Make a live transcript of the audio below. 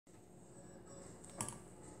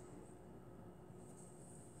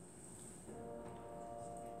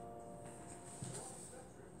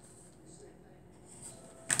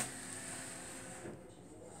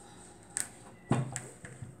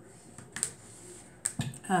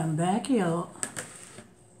I'm back, y'all,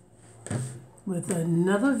 with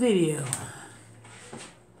another video.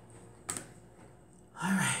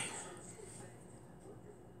 Alright.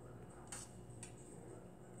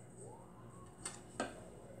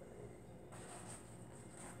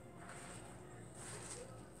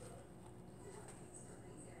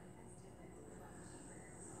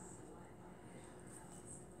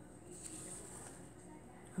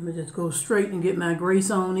 I'm going to just go straight and get my grace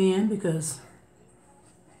on in because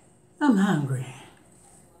I'm hungry.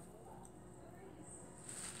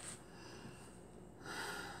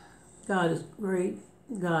 God is great.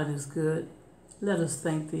 God is good. Let us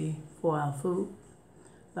thank Thee for our food.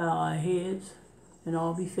 Bow our heads and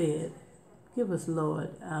all be fed. Give us,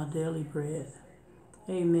 Lord, our daily bread.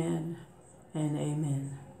 Amen and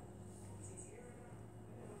amen.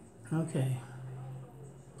 Okay.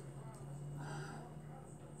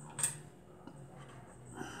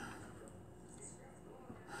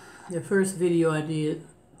 The first video I did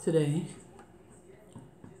today,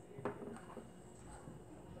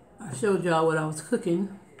 I showed y'all what I was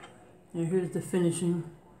cooking, and here's the finishing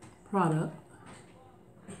product.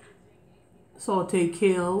 Sauteed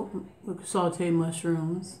kale with sauteed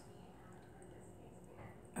mushrooms,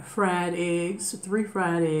 fried eggs, 3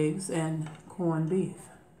 fried eggs, and corned beef.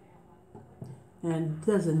 And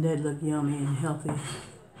doesn't that look yummy and healthy?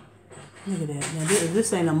 Look at that. Now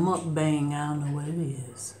this ain't a mukbang, I don't know what it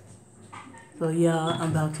is. So y'all,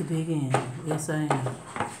 I'm about to dig in. Yes, I am.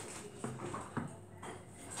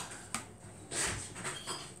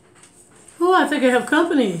 Oh, I think I have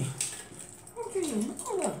company.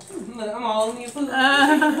 I'm all in your food.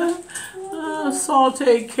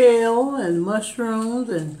 Sauteed kale and mushrooms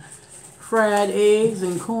and fried eggs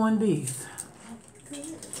and corned beef.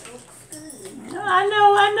 I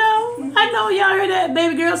know y'all heard that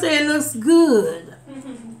baby girl say it looks good.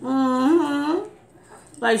 Mm-hmm.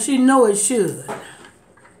 Like she know it should.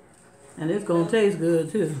 And it's gonna taste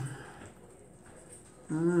good too.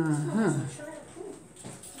 Mm-hmm.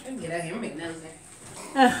 Get out here and make nothing.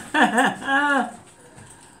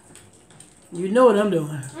 You know what I'm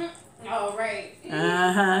doing. All right.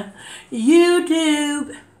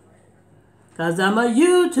 YouTube. Cause I'm a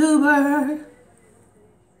YouTuber.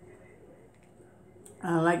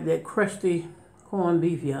 I like that crusty corned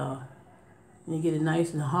beef, y'all. And you get it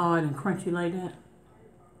nice and hard and crunchy like that.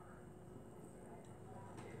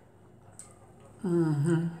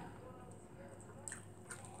 Mm-hmm.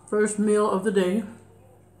 First meal of the day.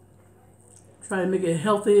 Try to make it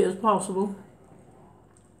healthy as possible.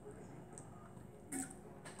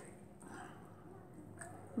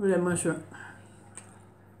 Look at that mushroom.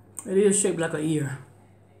 It is shaped like an ear.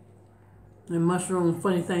 And mushroom,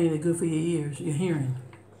 funny thing, they're good for your ears, your hearing.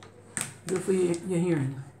 Good for your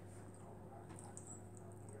hearing.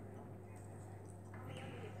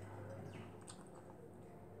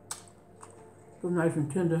 So nice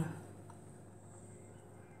and tender.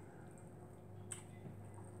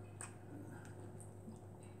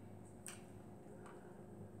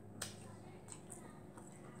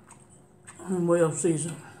 And well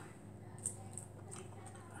seasoned.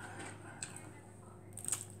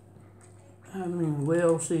 I mean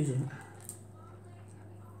well seasoned.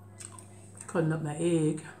 Cutting up my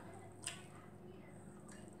egg.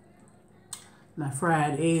 My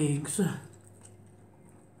fried eggs.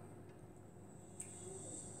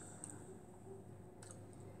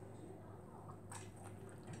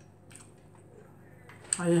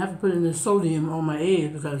 I didn't have to put any sodium on my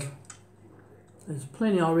eggs because there's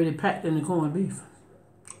plenty already packed in the corned beef.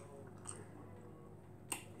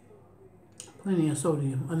 Plenty of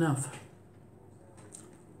sodium, enough.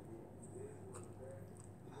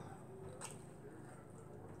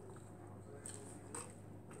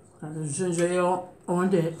 Got the ginger ale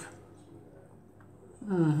on deck.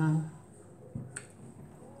 Mm-hmm.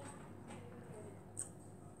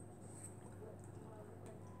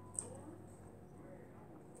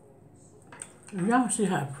 Y'all see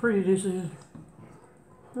how pretty this is?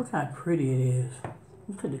 Look how pretty it is.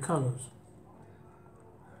 Look at the colors.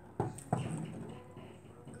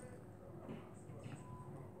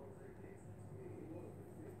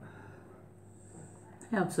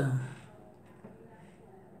 Have some.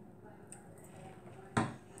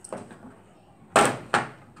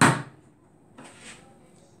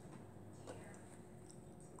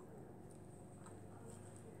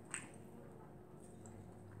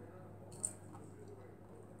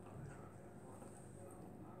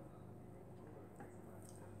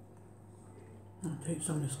 I'll take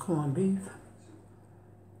some of this corned beef,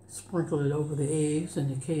 sprinkle it over the eggs and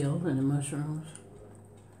the kale and the mushrooms.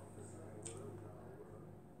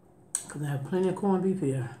 Because I have plenty of corned beef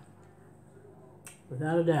here.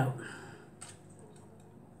 without a doubt.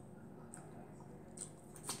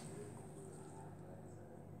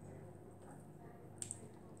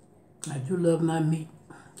 I do love my meat,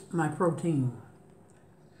 my protein.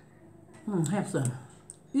 Have some.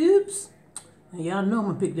 Oops. Now y'all know I'm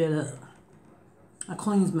gonna pick that up. I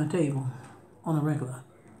cleans my table on a regular.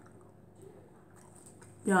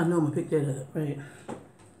 Y'all know I'm gonna pick that up, right?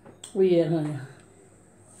 Where you at, honey?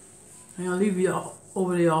 I'm gonna leave you all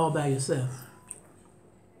over there all by yourself.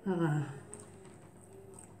 Nice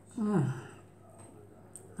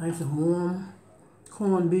and warm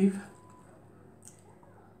corned beef.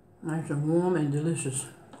 Nice and warm and delicious.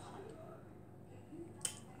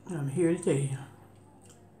 I'm here to tell you.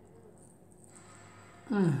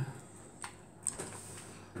 And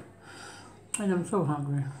I'm so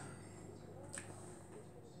hungry.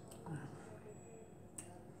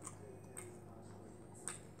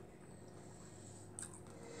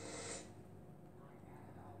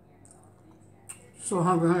 So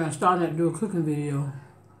hungry, honey. I started to do a cooking video.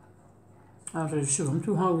 I said, shoot, I'm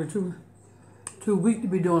too hungry, too weak to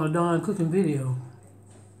be doing a darn cooking video.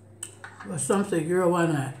 But some say, girl, why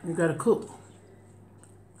not? You gotta cook.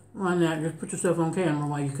 Why not? Just put yourself on camera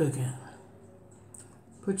while you're cooking.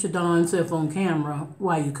 Put your darn self on camera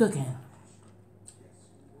while you're cooking.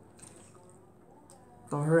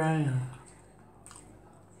 So here I am.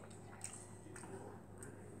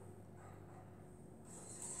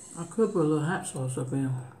 I could put a little hot sauce up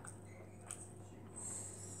in.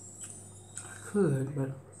 I could,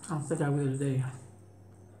 but I don't think I will today.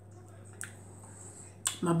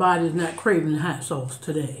 My body is not craving hot sauce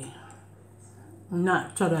today.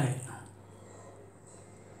 Not today.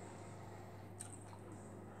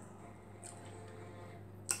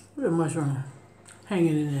 Look at the mushroom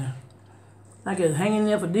hanging in there. Like it's hanging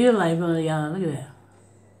there for dear life under y'all. Look at that.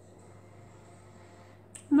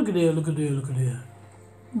 Look at there, look at there, look at there.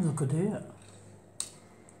 Look at that.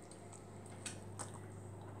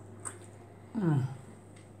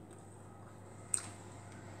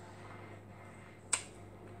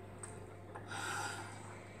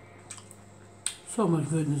 So much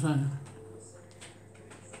goodness, honey.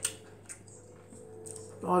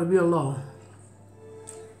 It ought to be a law.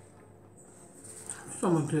 So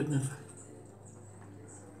much goodness.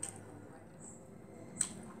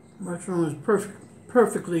 Mushroom is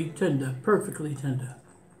perfectly tender, perfectly tender.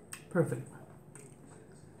 Perfect.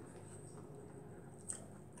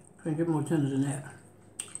 Can't get more tender than that.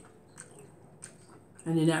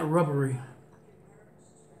 And then that rubbery.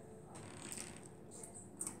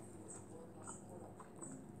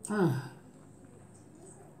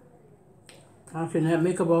 How can that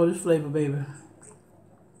make up all this flavor, baby?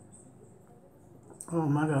 Oh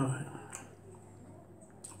my God.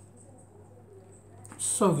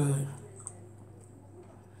 So good.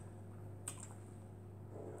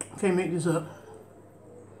 Can't make this up.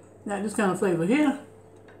 Not this kind of flavor here.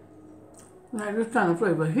 Not this kind of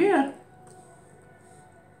flavor here.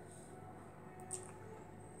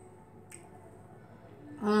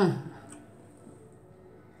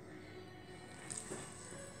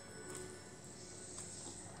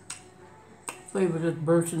 Flavor just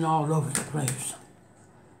bursting all over the place.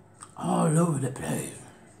 All over the place.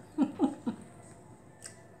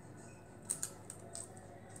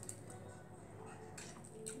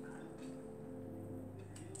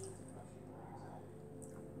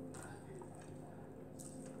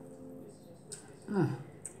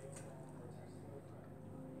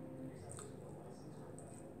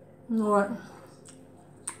 You know what?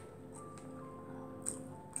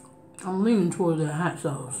 I'm leaning towards that hot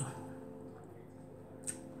sauce.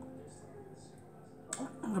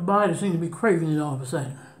 The body seems to be craving it all of a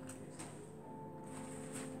sudden.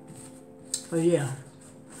 But yeah.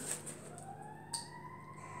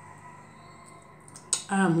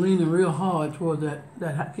 I'm leaning real hard toward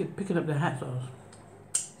that picking up the hot sauce.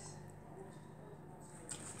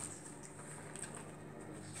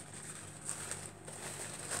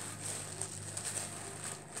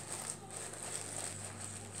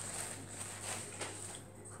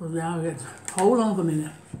 So now hold on for a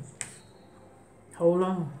minute. Hold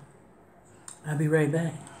on. I'll be right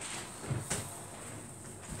back.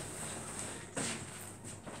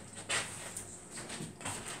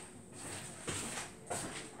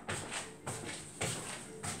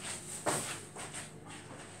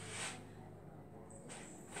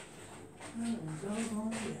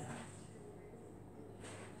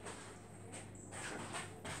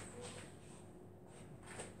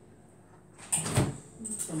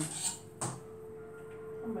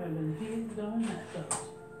 Somebody been here doing that stuff.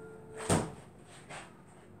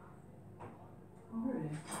 Really?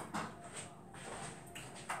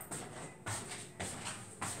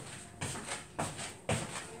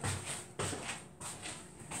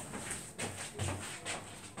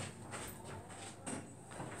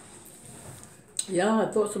 Y'all,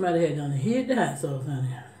 I thought somebody had done hid the hot sauce,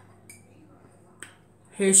 honey.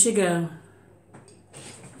 Here she go.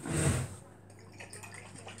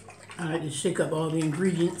 I like to shake up all the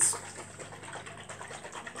ingredients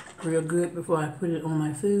real good before I put it on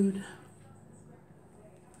my food.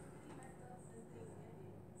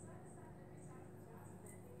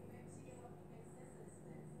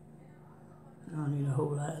 I don't need a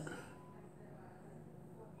whole lot.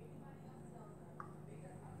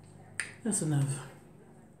 That's enough.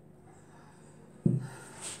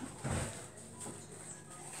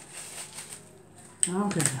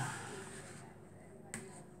 Okay.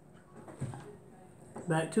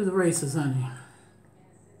 Back to the races, honey.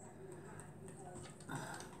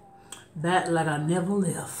 Back like I never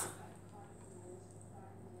left.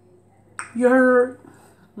 You heard?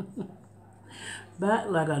 Back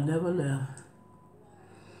like I never left.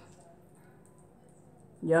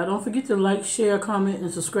 Y'all don't forget to like, share, comment,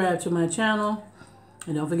 and subscribe to my channel.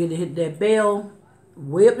 And don't forget to hit that bell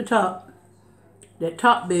way up the top. That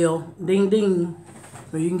top bell, ding ding,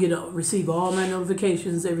 where you can receive all my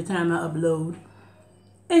notifications every time I upload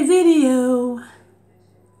a video.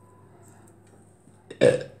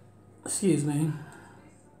 Excuse me.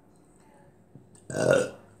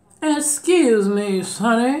 Excuse me,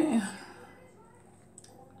 Sonny.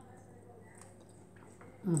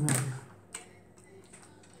 Okay.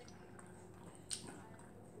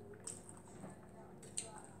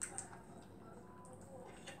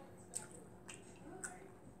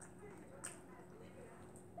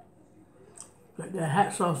 Like that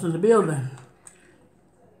hot sauce in the building.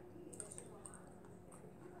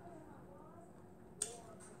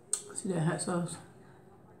 See that hot sauce?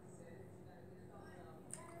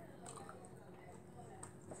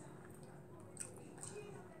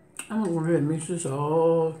 I'm gonna go ahead and mix this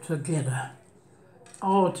all together.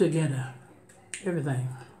 All together. Everything.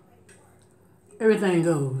 Everything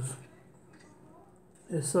goes.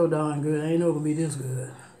 It's so darn good. I ain't know it would be this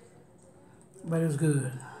good. But it's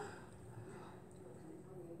good.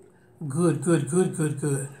 Good, good, good, good,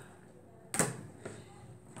 good.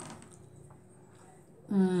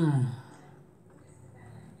 Mmm.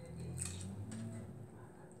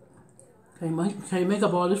 Can't make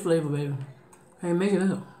up all this flavor, baby. Can't make it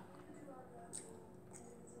up.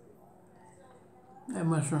 That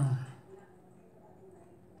mushroom.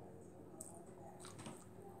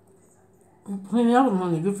 Plenty of them,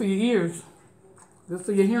 honey. Good for your ears. Good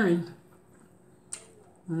for your hearing.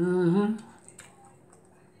 Mm-hmm.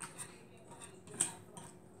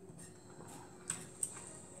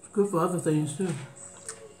 It's good for other things, too.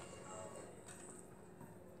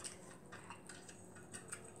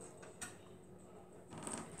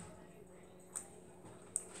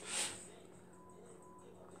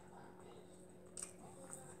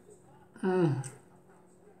 Mm.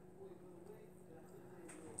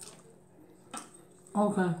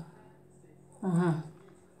 Okay. Uh-huh.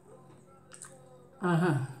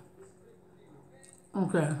 Uh-huh.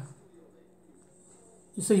 Okay.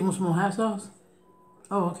 You say you want some more hot sauce?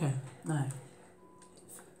 Oh, okay. All right.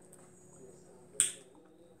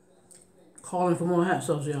 Calling for more hot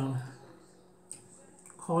sauce, y'all.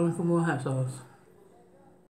 Calling for more hot sauce.